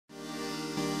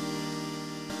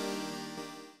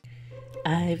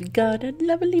I've got a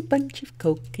lovely bunch of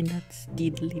coconuts.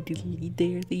 Diddly diddly,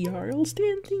 there they are, all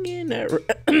standing in a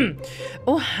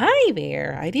Oh, hi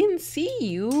there. I didn't see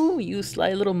you, you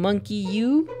sly little monkey,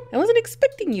 you. I wasn't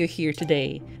expecting you here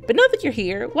today. But now that you're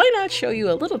here, why not show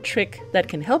you a little trick that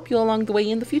can help you along the way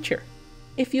in the future?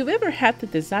 If you've ever had the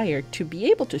desire to be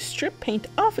able to strip paint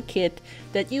off a kit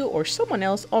that you or someone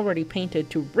else already painted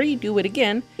to redo it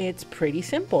again, it's pretty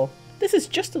simple. This is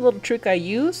just a little trick I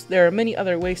use. There are many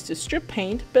other ways to strip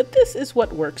paint, but this is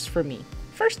what works for me.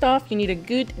 First off, you need a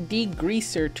good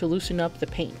degreaser to loosen up the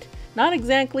paint. Not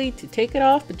exactly to take it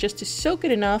off, but just to soak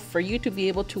it enough for you to be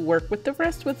able to work with the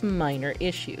rest with minor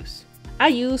issues. I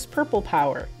use Purple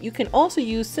Power. You can also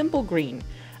use Simple Green,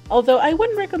 although I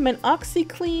wouldn't recommend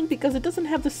OxyClean because it doesn't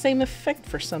have the same effect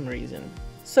for some reason.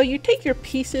 So you take your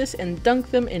pieces and dunk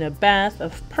them in a bath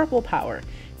of Purple Power.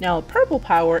 Now, Purple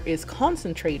Power is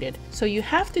concentrated, so you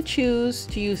have to choose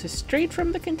to use it straight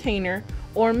from the container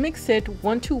or mix it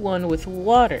 1-to-1 with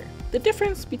water. The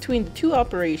difference between the two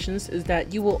operations is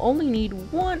that you will only need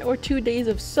 1 or 2 days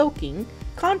of soaking,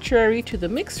 contrary to the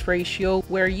mix ratio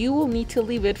where you will need to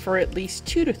leave it for at least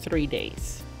 2 to 3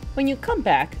 days. When you come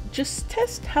back, just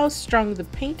test how strong the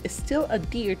paint is still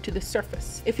adhered to the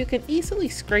surface. If you can easily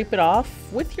scrape it off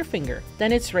with your finger,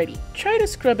 then it's ready. Try to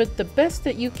scrub it the best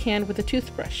that you can with a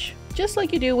toothbrush, just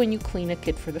like you do when you clean a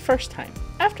kit for the first time.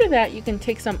 After that, you can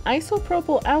take some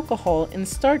isopropyl alcohol and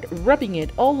start rubbing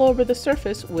it all over the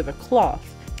surface with a cloth.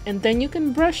 And then you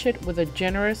can brush it with a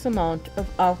generous amount of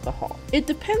alcohol. It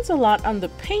depends a lot on the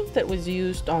paint that was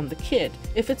used on the kit.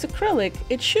 If it's acrylic,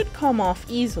 it should come off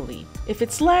easily. If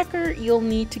it's lacquer, you'll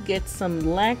need to get some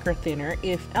lacquer thinner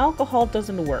if alcohol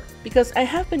doesn't work, because I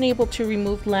have been able to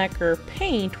remove lacquer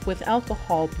paint with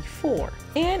alcohol before.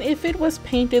 And if it was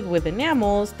painted with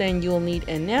enamels, then you'll need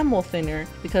enamel thinner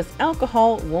because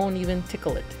alcohol won't even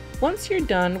tickle it. Once you're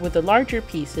done with the larger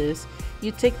pieces,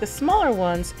 you take the smaller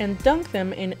ones and dunk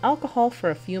them in alcohol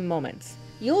for a few moments.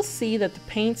 You'll see that the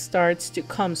paint starts to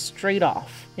come straight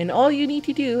off, and all you need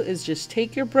to do is just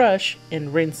take your brush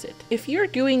and rinse it. If you're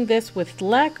doing this with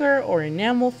lacquer or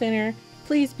enamel thinner,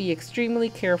 please be extremely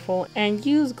careful and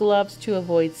use gloves to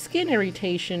avoid skin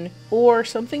irritation or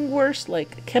something worse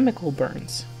like chemical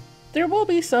burns. There will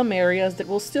be some areas that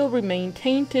will still remain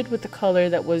tainted with the color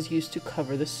that was used to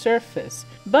cover the surface,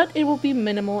 but it will be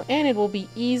minimal and it will be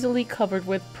easily covered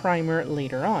with primer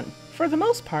later on. For the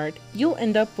most part, you'll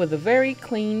end up with a very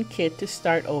clean kit to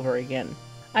start over again.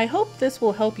 I hope this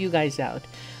will help you guys out.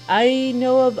 I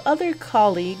know of other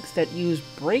colleagues that use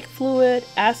brake fluid,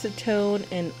 acetone,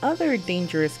 and other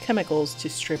dangerous chemicals to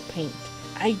strip paint.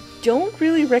 I don't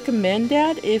really recommend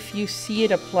that if you see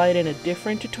it applied in a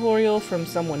different tutorial from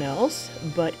someone else,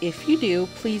 but if you do,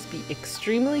 please be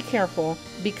extremely careful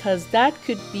because that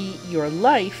could be your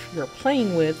life you're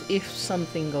playing with if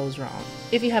something goes wrong.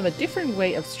 If you have a different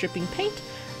way of stripping paint,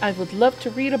 I would love to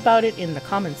read about it in the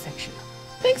comments section.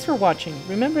 Thanks for watching.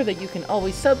 Remember that you can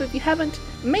always sub if you haven't,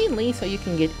 mainly so you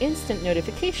can get instant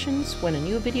notifications when a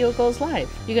new video goes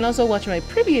live. You can also watch my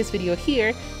previous video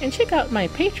here and check out my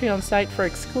Patreon site for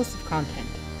exclusive content.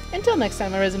 Until next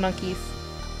time, my Resin monkeys.